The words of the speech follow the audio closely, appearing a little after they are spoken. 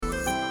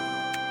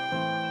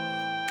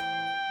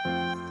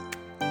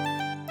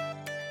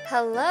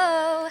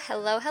Hello,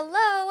 hello,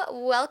 hello.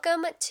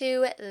 Welcome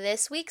to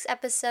this week's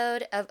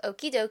episode of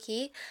Okie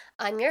Dokie.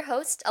 I'm your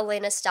host,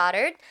 Elena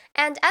Stoddard,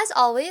 and as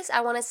always,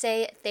 I want to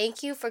say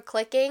thank you for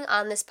clicking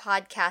on this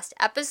podcast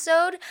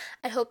episode.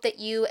 I hope that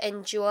you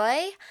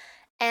enjoy.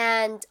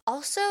 And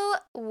also,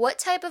 what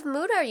type of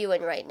mood are you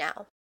in right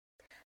now?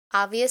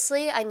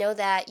 Obviously, I know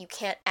that you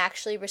can't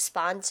actually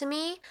respond to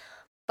me,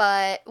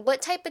 but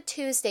what type of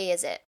Tuesday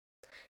is it?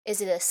 Is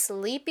it a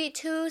sleepy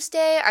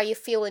Tuesday? Are you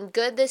feeling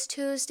good this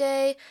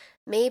Tuesday?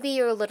 Maybe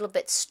you're a little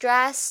bit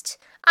stressed.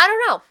 I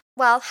don't know.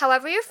 Well,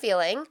 however you're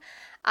feeling,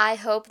 I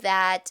hope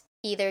that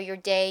either your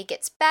day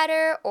gets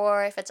better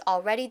or if it's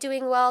already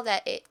doing well,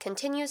 that it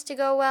continues to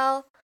go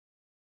well.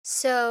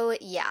 So,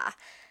 yeah.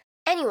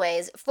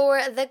 Anyways,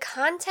 for the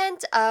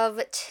content of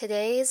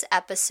today's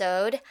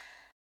episode,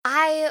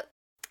 I'm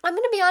going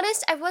to be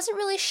honest, I wasn't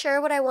really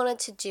sure what I wanted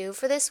to do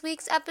for this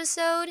week's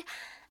episode.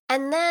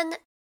 And then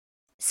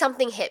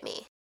something hit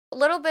me. A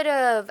little bit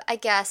of, I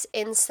guess,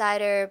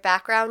 insider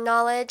background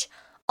knowledge.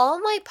 All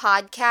my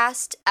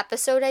podcast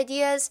episode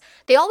ideas,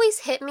 they always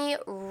hit me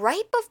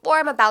right before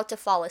I'm about to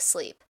fall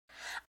asleep.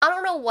 I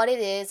don't know what it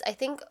is. I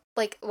think,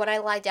 like, when I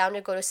lie down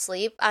to go to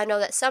sleep, I know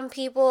that some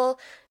people,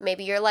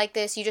 maybe you're like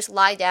this, you just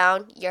lie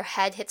down, your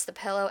head hits the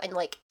pillow, and,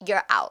 like,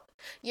 you're out.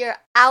 You're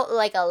out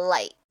like a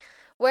light.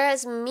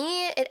 Whereas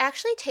me, it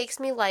actually takes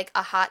me like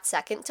a hot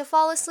second to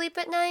fall asleep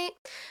at night.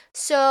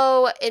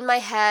 So in my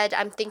head,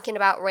 I'm thinking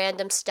about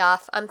random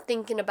stuff. I'm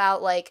thinking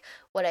about like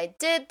what I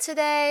did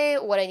today,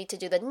 what I need to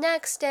do the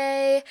next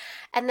day.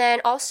 And then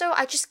also,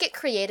 I just get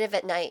creative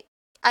at night.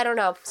 I don't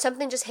know,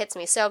 something just hits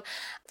me. So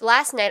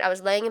last night, I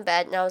was laying in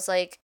bed and I was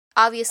like,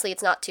 obviously,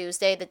 it's not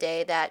Tuesday, the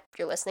day that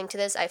you're listening to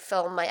this. I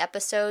film my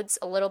episodes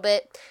a little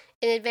bit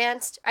in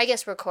advance. I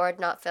guess record,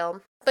 not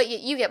film. But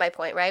you get my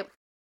point, right?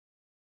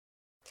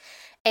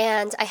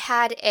 And I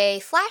had a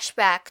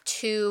flashback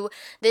to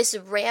this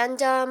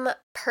random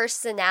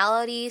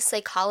personality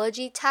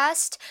psychology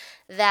test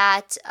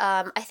that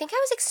I think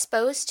I was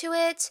exposed to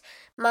it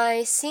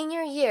my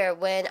senior year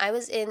when I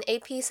was in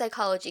AP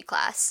psychology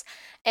class.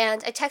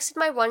 And I texted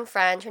my one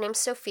friend, her name's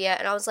Sophia,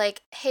 and I was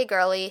like, hey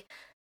girlie,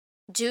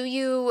 do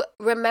you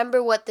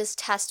remember what this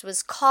test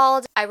was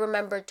called? I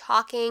remember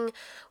talking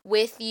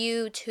with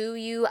you, to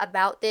you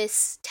about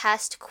this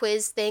test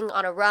quiz thing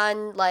on a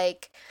run,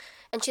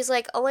 and she's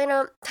like,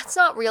 Elena, that's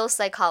not real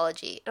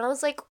psychology. And I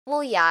was like,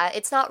 well, yeah,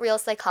 it's not real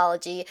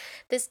psychology.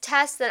 This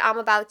test that I'm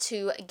about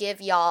to give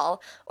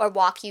y'all or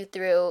walk you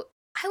through,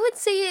 I would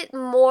say it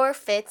more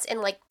fits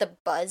in like the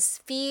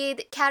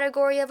Buzzfeed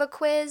category of a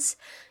quiz.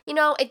 You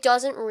know, it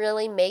doesn't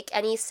really make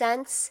any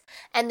sense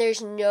and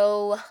there's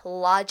no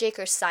logic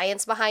or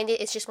science behind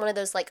it. It's just one of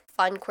those like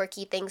fun,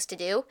 quirky things to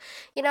do,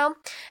 you know?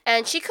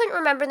 And she couldn't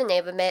remember the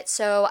name of it,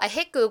 so I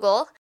hit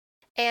Google.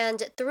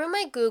 And through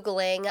my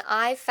Googling,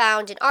 I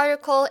found an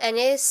article, and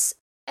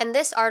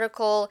this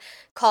article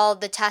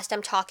called the test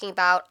I'm talking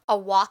about, a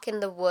walk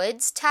in the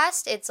woods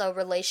test. It's a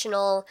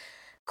relational,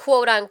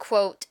 quote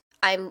unquote,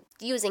 I'm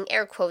using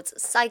air quotes,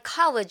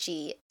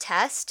 psychology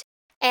test.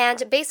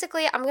 And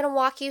basically, I'm going to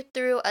walk you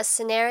through a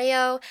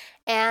scenario,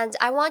 and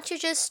I want you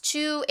just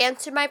to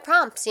answer my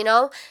prompts, you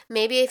know?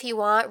 Maybe if you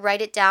want,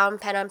 write it down,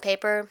 pen on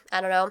paper, I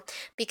don't know.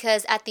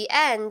 Because at the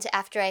end,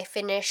 after I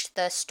finish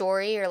the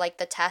story or like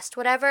the test,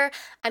 whatever,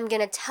 I'm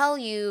going to tell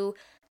you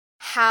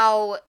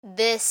how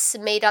this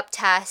made-up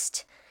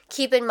test,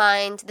 keep in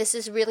mind, this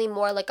is really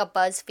more like a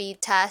BuzzFeed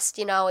test,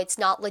 you know? It's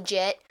not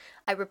legit.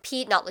 I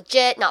repeat, not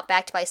legit, not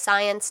backed by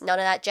science, none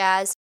of that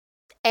jazz.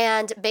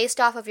 And based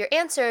off of your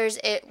answers,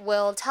 it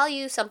will tell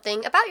you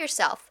something about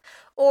yourself.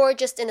 Or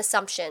just an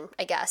assumption,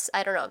 I guess.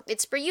 I don't know.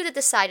 It's for you to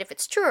decide if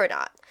it's true or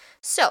not.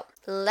 So,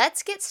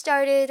 let's get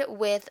started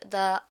with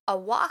the A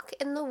Walk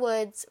in the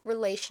Woods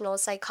relational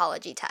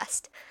psychology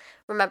test.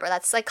 Remember,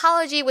 that's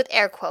psychology with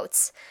air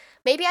quotes.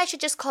 Maybe I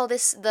should just call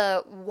this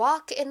the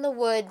Walk in the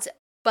Woods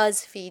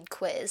BuzzFeed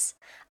quiz.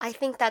 I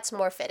think that's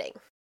more fitting.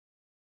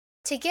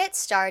 To get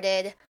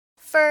started,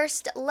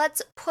 first,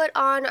 let's put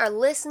on our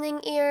listening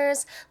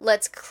ears,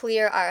 let's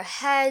clear our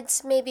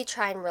heads, maybe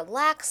try and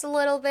relax a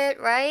little bit,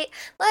 right?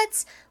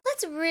 Let's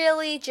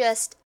really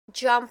just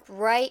jump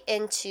right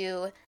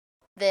into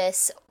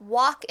this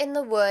walk in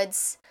the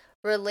woods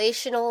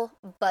relational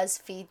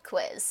BuzzFeed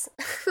quiz.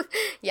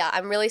 Yeah,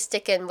 I'm really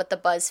sticking with the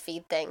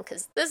BuzzFeed thing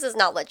because this is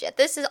not legit.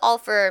 This is all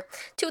for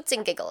toots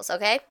and giggles,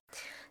 okay?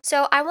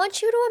 So I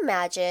want you to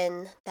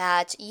imagine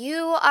that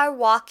you are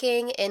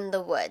walking in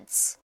the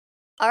woods.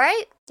 All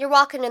right, you're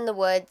walking in the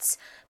woods.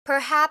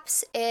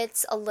 Perhaps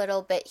it's a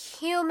little bit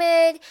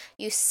humid.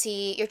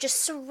 You're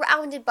just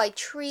surrounded by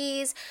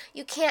trees.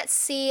 You can't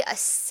see a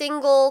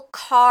single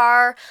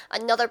car,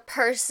 another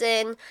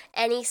person,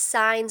 any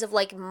signs of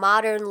like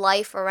modern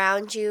life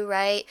around you,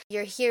 right?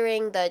 You're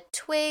hearing the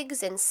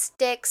twigs and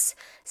sticks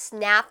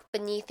snap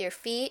beneath your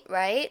feet,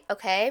 right?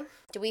 Okay.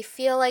 Do we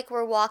feel like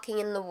we're walking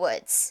in the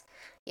woods?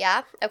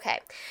 Yeah? Okay.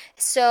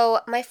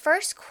 So my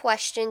first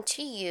question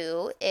to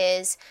you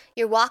is,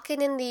 you're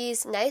walking in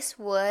these nice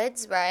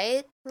woods,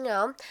 right? You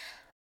know,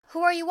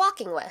 who are you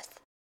walking with?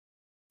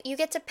 You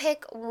get to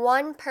pick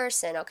one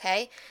person,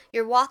 okay?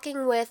 You're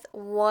walking with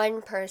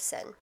one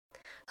person.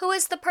 Who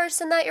is the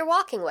person that you're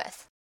walking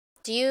with?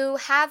 Do you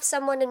have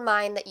someone in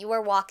mind that you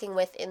are walking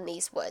with in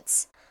these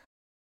woods?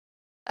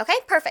 Okay,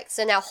 perfect.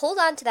 So now hold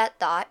on to that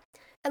thought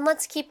and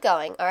let's keep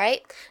going, all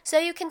right? So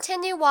you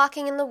continue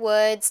walking in the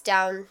woods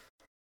down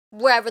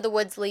wherever the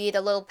woods lead,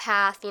 a little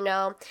path,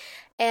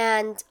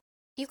 and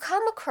you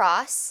come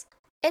across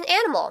an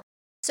animal.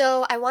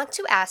 So I want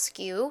to ask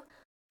you,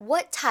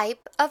 what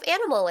type of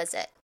animal is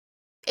it?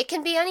 It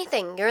can be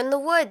anything. You're in the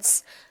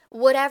woods.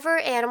 Whatever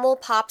animal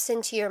pops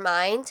into your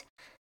mind,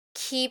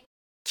 keep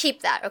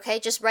that, okay?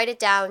 Just write it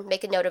down,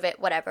 make a note of it,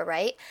 whatever,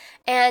 right?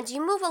 And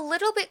you move a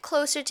little bit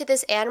closer to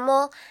this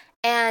animal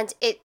and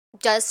it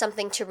does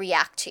something to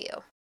react to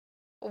you.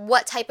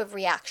 What type of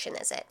reaction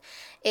is it?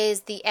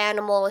 Is the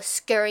animal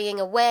scurrying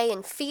away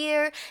in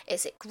fear?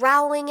 Is it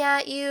growling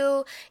at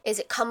you? Is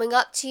it coming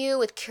up to you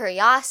with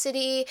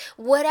curiosity?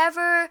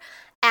 Whatever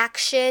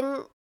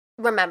action,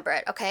 remember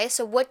it, okay?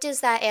 So what does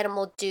that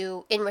animal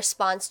do in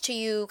response to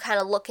you kind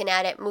of looking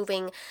at it,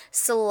 moving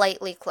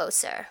slightly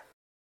closer?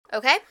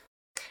 Okay?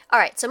 All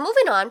right, so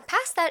moving on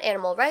past that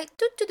animal, right?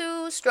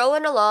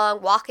 Strolling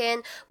along,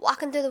 walking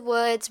through the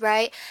woods,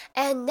 right?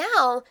 And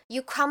now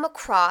you come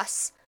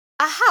across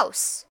a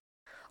house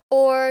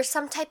or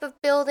some type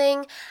of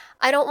building.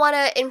 I don't want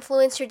to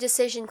influence your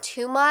decision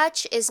too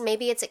much. Is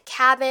maybe it's a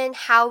cabin,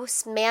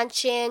 house,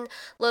 mansion,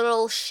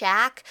 little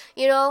shack,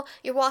 you're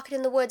walking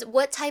in the woods.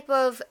 What type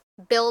of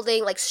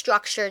building, like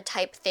structure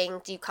type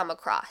thing do you come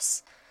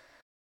across?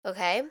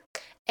 Okay?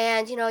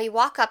 And you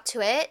walk up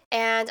to it,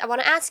 and I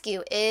want to ask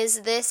you,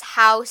 is this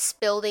house,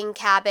 building,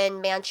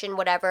 cabin, mansion,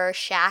 whatever,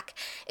 shack,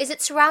 is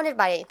it surrounded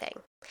by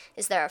anything?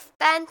 Is there a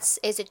fence?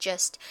 Is it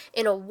just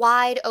in a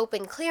wide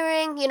open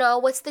clearing?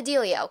 What's the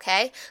dealio,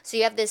 okay? So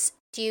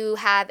do you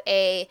have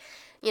a,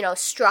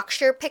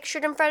 structure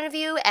pictured in front of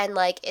you, and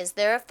is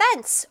there a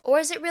fence, or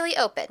is it really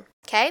open?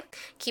 Okay,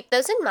 keep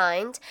those in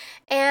mind.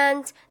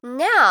 And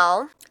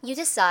now you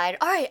decide,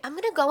 all right, I'm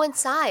gonna go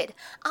inside.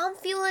 I'm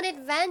feeling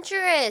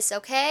adventurous,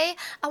 okay?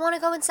 I wanna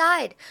go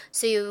inside.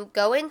 So you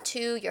go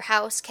into your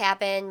house,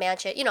 cabin,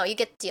 mansion, you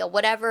get the deal,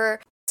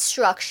 whatever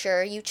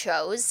structure you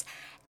chose.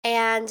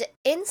 And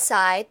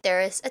inside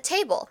there is a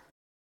table.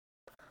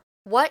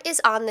 What is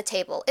on the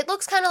table? It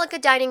looks kind of like a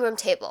dining room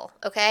table,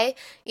 okay?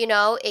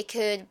 It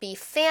could be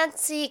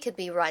fancy, it could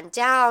be run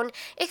down,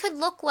 it could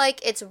look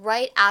like it's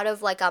right out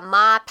of like a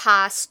Ma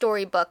Pa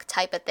storybook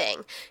type of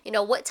thing.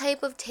 What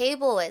type of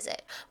table is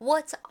it?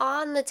 What's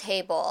on the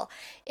table?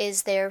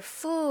 Is there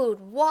food,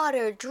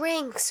 water,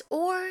 drinks,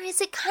 or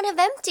is it kind of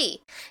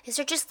empty? Is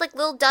there just like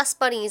little dust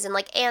bunnies and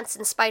like ants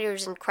and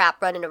spiders and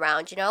crap running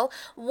around,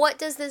 What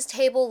does this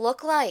table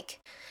look like?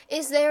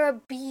 Is there a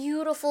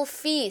beautiful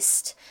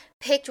feast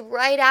picked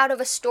right out of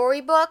a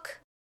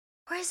storybook?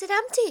 Or is it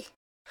empty?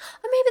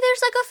 Or maybe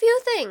there's like a few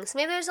things.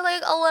 Maybe there's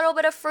like a little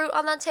bit of fruit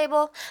on that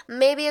table,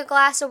 maybe a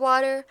glass of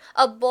water,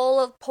 a bowl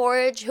of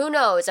porridge, who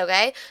knows,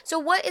 okay? So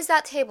what is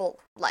that table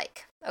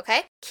like,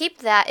 okay? Keep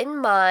that in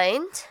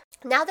mind.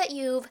 Now that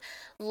you've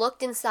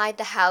looked inside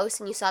the house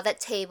and you saw that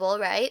table,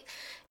 right?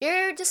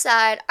 You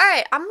decide, all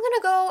right, I'm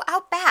gonna go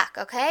out back,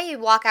 okay? You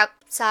walk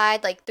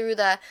outside, like through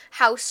the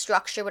house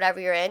structure, whatever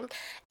you're in,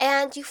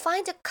 and you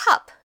find a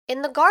cup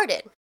in the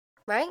garden,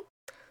 right?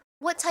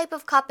 What type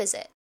of cup is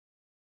it?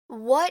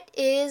 What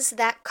is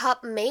that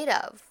cup made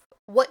of?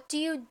 What do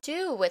you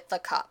do with the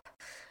cup?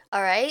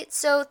 All right,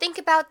 so think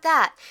about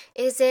that.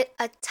 Is it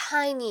a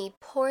tiny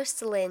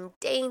porcelain,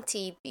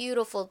 dainty,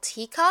 beautiful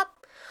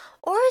teacup?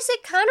 Or is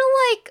it kind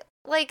of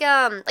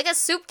like a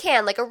soup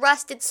can, like a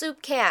rusted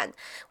soup can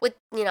with,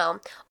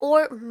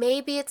 or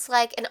maybe it's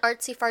like an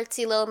artsy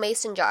fartsy little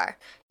mason jar,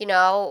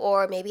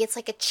 or maybe it's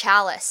like a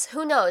chalice.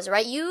 Who knows,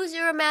 right? Use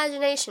your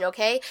imagination,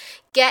 okay?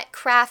 Get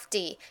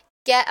crafty,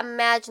 get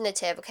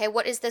imaginative, okay?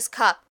 What is this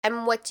cup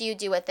and what do you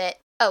do with it?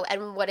 Oh,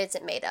 and what is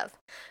it made of?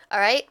 All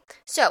right?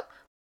 So,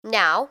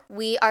 now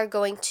we are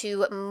going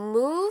to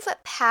move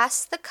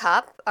past the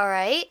cup, all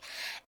right?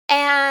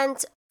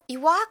 And you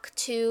walk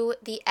to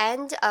the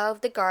end of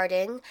the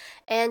garden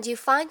and you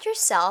find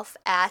yourself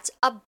at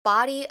a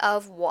body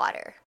of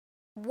water.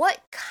 What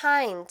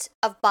kind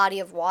of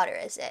body of water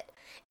is it?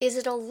 Is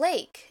it a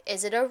lake?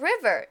 Is it a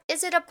river?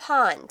 Is it a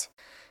pond?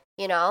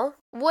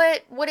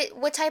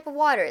 What type of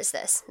water is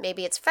this?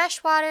 Maybe it's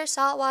fresh water,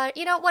 salt water,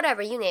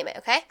 whatever, you name it,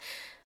 okay?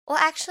 Well,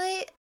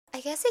 actually,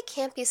 I guess it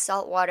can't be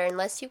salt water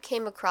unless you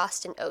came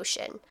across an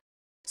ocean.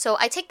 So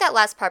I take that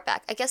last part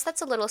back. I guess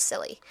that's a little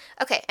silly.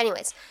 Okay,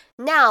 anyways,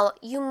 now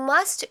you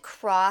must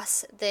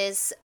cross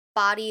this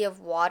body of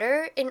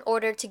water in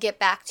order to get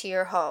back to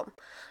your home.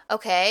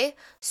 Okay,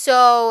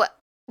 so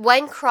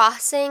when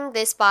crossing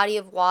this body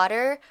of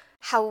water,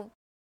 how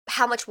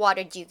much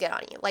water do you get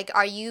on you? Like,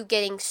 are you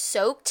getting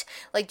soaked?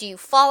 Like, do you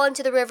fall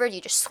into the river? Do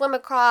you just swim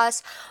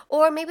across?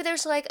 Or maybe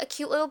there's like a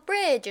cute little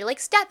bridge or like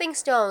stepping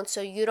stones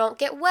so you don't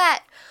get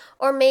wet.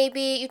 Or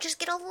maybe you just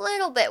get a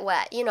little bit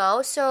wet,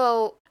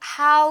 So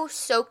how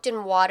soaked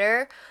in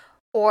water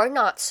or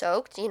not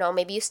soaked,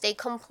 maybe you stay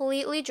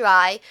completely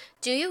dry,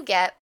 do you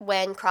get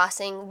when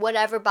crossing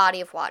whatever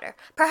body of water?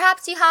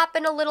 Perhaps you hop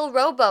in a little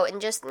rowboat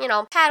and just,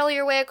 paddle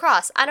your way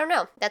across. I don't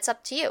know. That's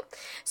up to you.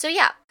 So,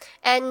 yeah.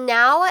 And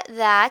now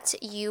that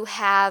you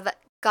have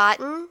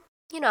gotten,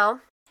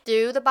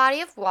 through the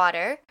body of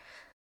water,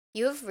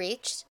 you have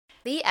reached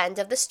the end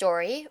of the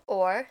story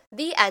or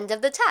the end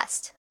of the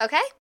test.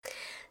 Okay?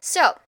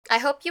 So, I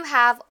hope you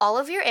have all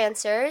of your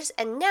answers,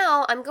 and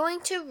now I'm going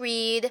to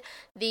read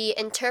the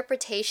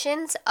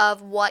interpretations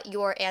of what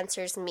your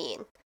answers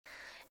mean.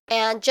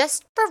 And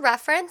just for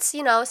reference,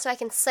 so I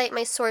can cite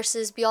my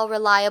sources, be all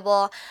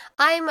reliable,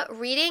 I'm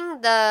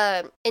reading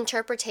the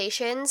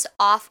interpretations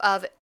off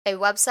of a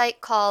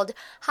website called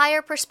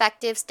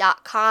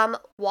higherperspectives.com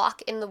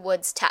Walk in the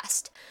Woods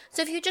Test.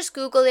 So if you just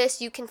Google this,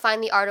 you can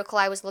find the article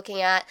I was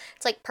looking at.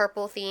 It's like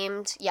purple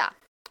themed. Yeah.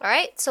 All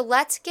right, so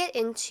let's get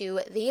into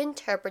the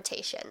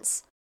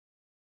interpretations.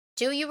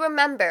 Do you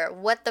remember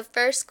what the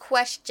first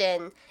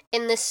question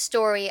in this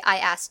story I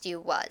asked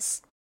you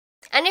was?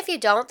 And if you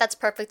don't, that's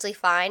perfectly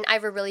fine. I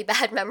have a really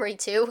bad memory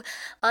too.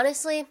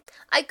 Honestly,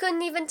 I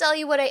couldn't even tell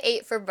you what I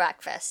ate for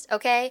breakfast,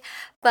 okay?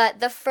 But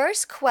the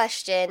first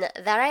question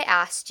that I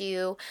asked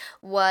you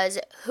was,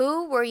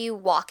 who were you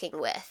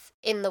walking with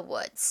in the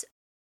woods?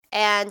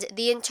 And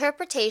the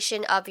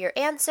interpretation of your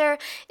answer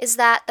is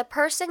that the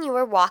person you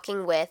were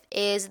walking with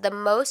is the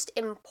most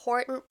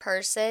important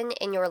person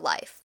in your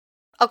life,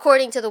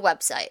 according to the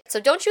website. So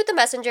don't shoot the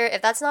messenger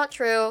if that's not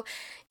true.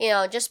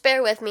 Just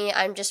bear with me.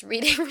 I'm just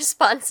reading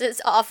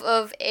responses off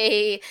of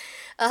a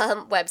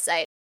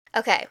website.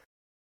 Okay.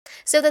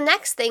 So the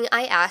next thing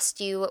I asked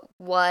you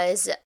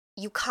was,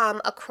 you come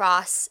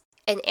across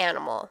an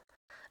animal.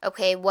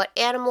 Okay, what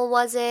animal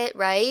was it,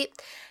 right?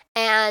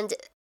 And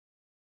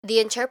the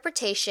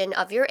interpretation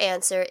of your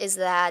answer is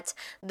that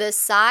the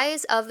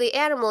size of the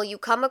animal you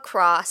come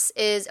across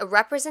is a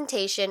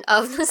representation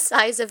of the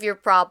size of your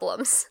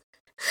problems.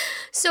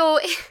 So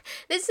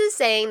this is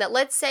saying that,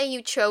 let's say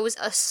you chose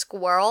a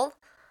squirrel.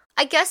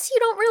 I guess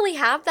you don't really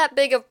have that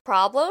big of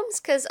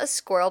problems because a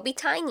squirrel be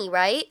tiny,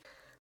 right?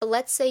 But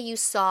let's say you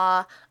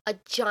saw a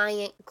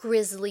giant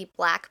grizzly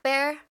black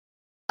bear.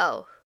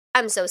 Oh,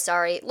 I'm so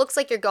sorry. Looks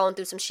like you're going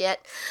through some shit.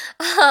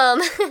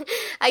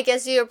 I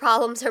guess your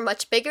problems are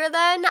much bigger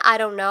then. I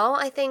don't know.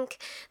 I think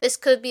this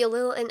could be a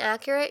little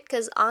inaccurate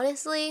because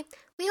honestly,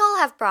 we all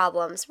have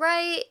problems,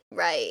 right?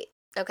 Right.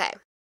 Okay.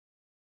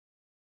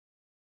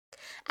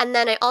 And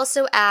then I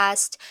also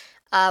asked,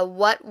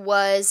 what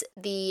was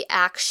the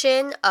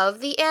action of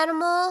the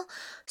animal?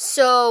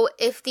 So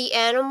if the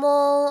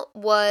animal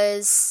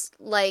was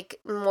like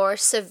more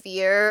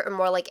severe or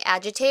more like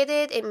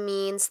agitated, it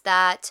means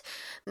that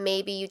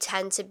maybe you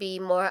tend to be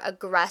more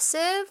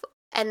aggressive.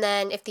 And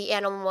then if the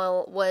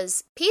animal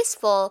was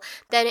peaceful,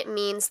 then it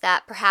means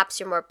that perhaps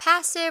you're more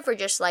passive or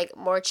just like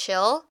more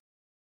chill.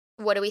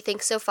 What do we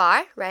think so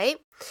far, right?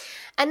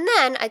 And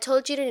then I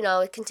told you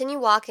to, continue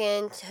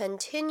walking,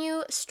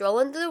 continue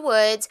strolling through the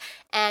woods,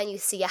 and you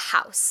see a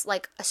house,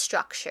 like a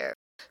structure.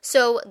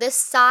 So the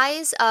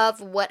size of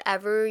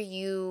whatever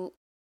you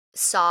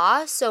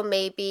saw, so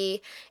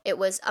maybe it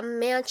was a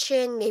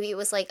mansion, maybe it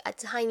was like a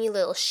tiny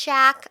little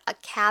shack, a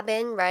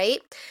cabin,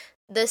 right?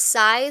 The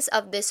size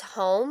of this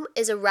home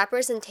is a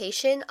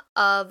representation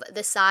of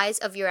the size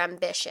of your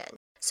ambition.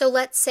 So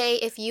let's say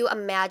if you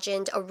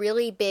imagined a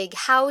really big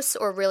house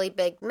or really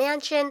big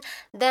mansion,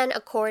 then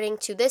according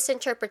to this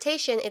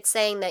interpretation, it's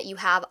saying that you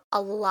have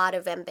a lot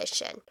of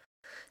ambition.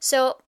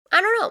 So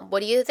I don't know. What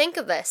do you think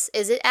of this?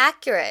 Is it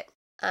accurate?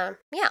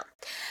 Yeah.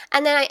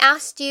 And then I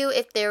asked you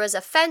if there was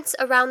a fence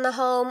around the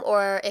home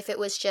or if it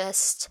was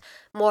just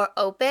more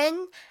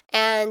open.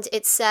 And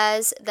it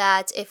says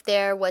that if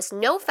there was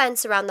no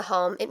fence around the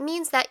home, it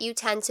means that you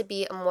tend to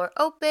be a more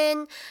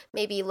open,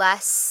 maybe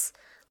less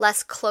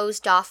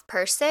closed off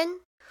person,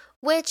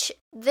 which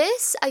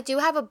this I do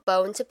have a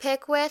bone to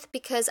pick with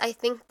because I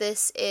think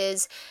this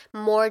is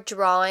more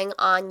drawing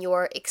on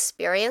your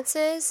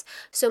experiences.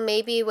 So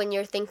maybe when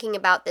you're thinking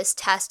about this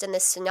test and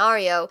this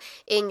scenario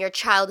in your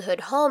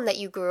childhood home that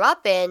you grew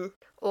up in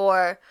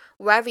or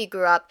wherever you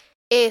grew up,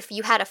 if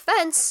you had a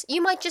fence,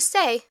 you might just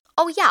say,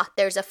 oh yeah,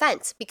 there's a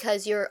fence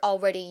because you're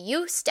already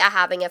used to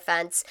having a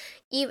fence,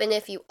 even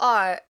if you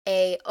are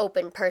a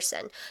open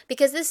person.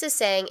 Because this is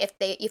saying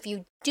if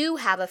you do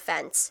have a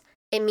fence,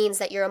 it means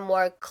that you're a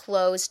more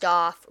closed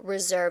off,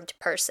 reserved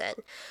person.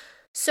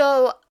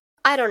 So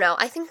I don't know.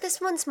 I think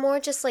this one's more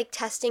just like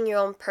testing your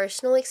own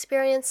personal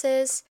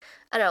experiences.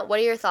 I don't know. What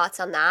are your thoughts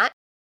on that?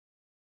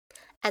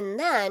 And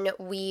then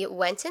we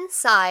went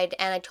inside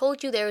and I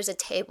told you there was a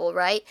table,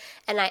 right?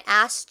 And I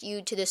asked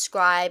you to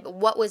describe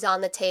what was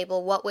on the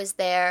table, what was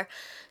there.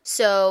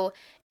 So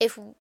if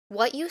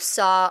what you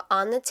saw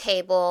on the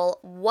table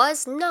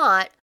was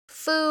not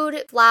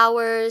food,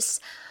 flowers,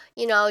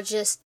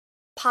 just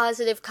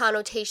positive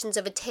connotations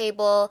of a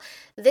table,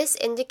 this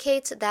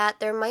indicates that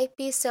there might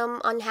be some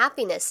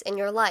unhappiness in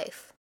your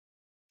life.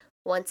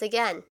 Once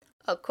again,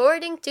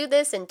 according to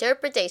this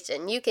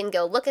interpretation, you can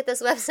go look at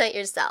this website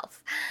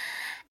yourself.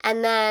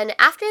 And then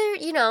after,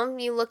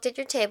 you looked at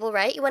your table,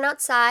 right? You went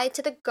outside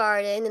to the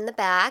garden in the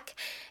back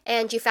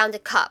and you found a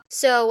cup.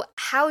 So,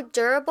 how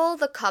durable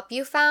the cup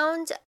you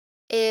found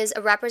is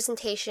a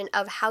representation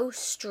of how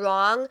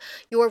strong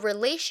your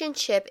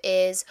relationship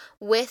is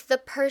with the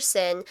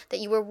person that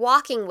you were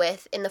walking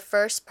with in the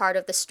first part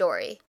of the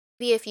story.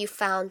 Maybe if you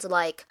found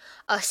like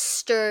a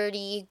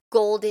sturdy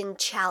golden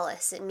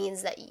chalice, it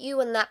means that you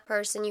and that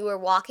person you were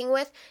walking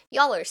with,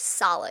 y'all are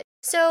solid.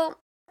 So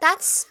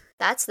that's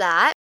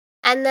that.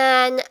 And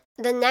then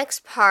the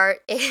next part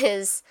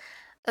is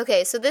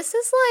okay, so this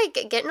is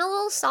like getting a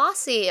little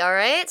saucy, all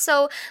right?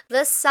 So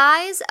the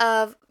size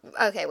of,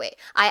 okay, wait.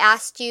 I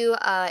asked you,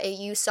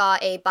 you saw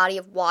a body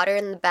of water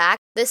in the back.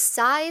 The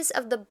size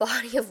of the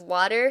body of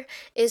water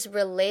is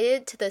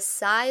related to the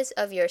size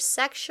of your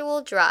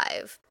sexual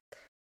drive.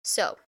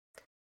 So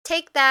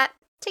take that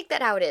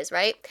how it is,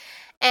 right?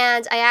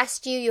 And I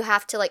asked you, you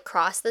have to like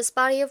cross this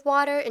body of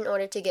water in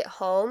order to get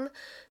home.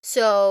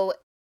 So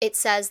it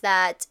says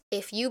that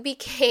if you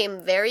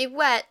became very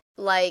wet,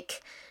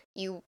 like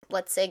you,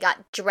 let's say,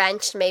 got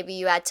drenched, maybe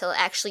you had to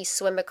actually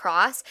swim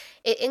across,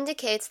 it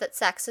indicates that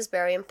sex is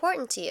very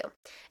important to you.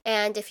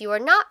 And if you are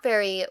not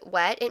very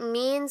wet, it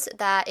means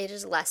that it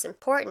is less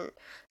important.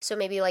 So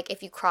maybe like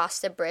if you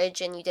crossed a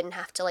bridge and you didn't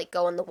have to like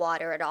go in the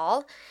water at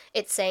all,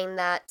 it's saying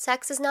that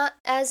sex is not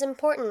as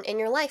important in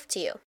your life to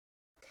you.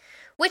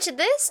 Which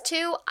this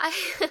too,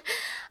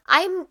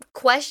 I'm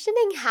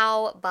questioning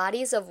how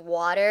bodies of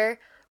water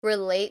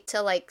relate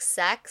to like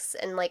sex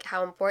and like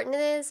how important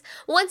it is.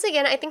 Once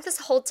again, I think this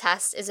whole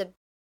test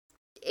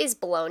is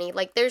baloney.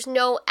 Like there's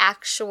no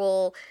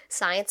actual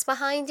science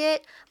behind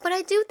it, but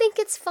I do think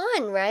it's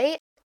fun, right?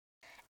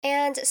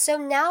 And so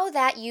now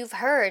that you've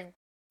heard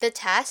the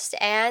test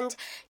and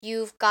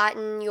you've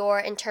gotten your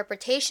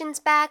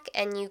interpretations back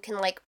and you can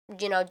like,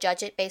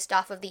 judge it based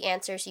off of the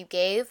answers you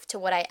gave to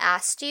what I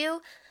asked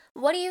you,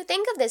 what do you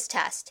think of this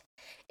test?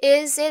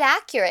 Is it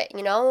accurate?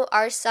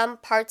 Are some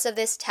parts of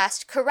this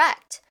test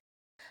correct?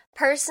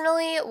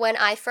 Personally, when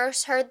I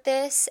first heard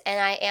this and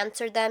I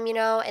answered them,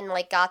 and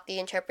like got the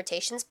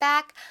interpretations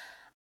back,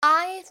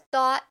 I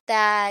thought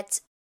that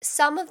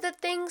some of the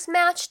things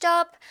matched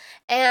up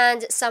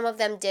and some of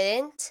them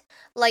didn't.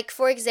 Like,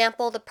 for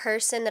example, the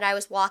person that I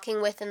was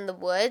walking with in the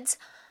woods.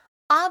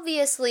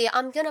 Obviously,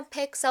 I'm gonna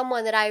pick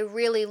someone that I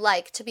really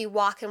like to be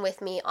walking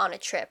with me on a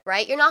trip,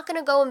 right? You're not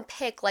gonna go and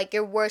pick like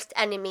your worst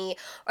enemy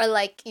or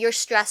like your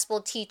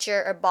stressful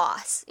teacher or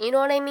boss. You know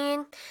what I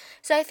mean?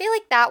 So I feel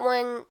like that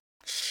one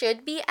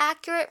should be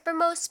accurate for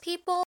most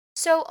people.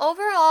 So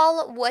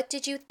overall, what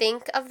did you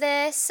think of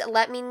this?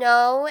 Let me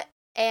know.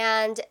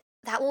 And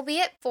that will be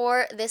it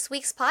for this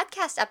week's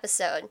podcast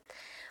episode.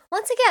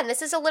 Once again,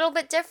 this is a little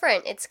bit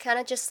different. It's kind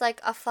of just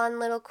like a fun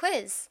little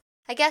quiz.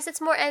 I guess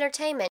it's more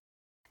entertainment.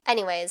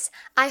 Anyways,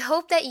 I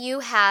hope that you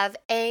have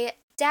a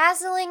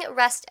dazzling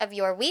rest of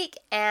your week,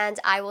 and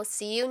I will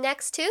see you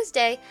next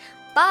Tuesday.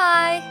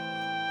 Bye!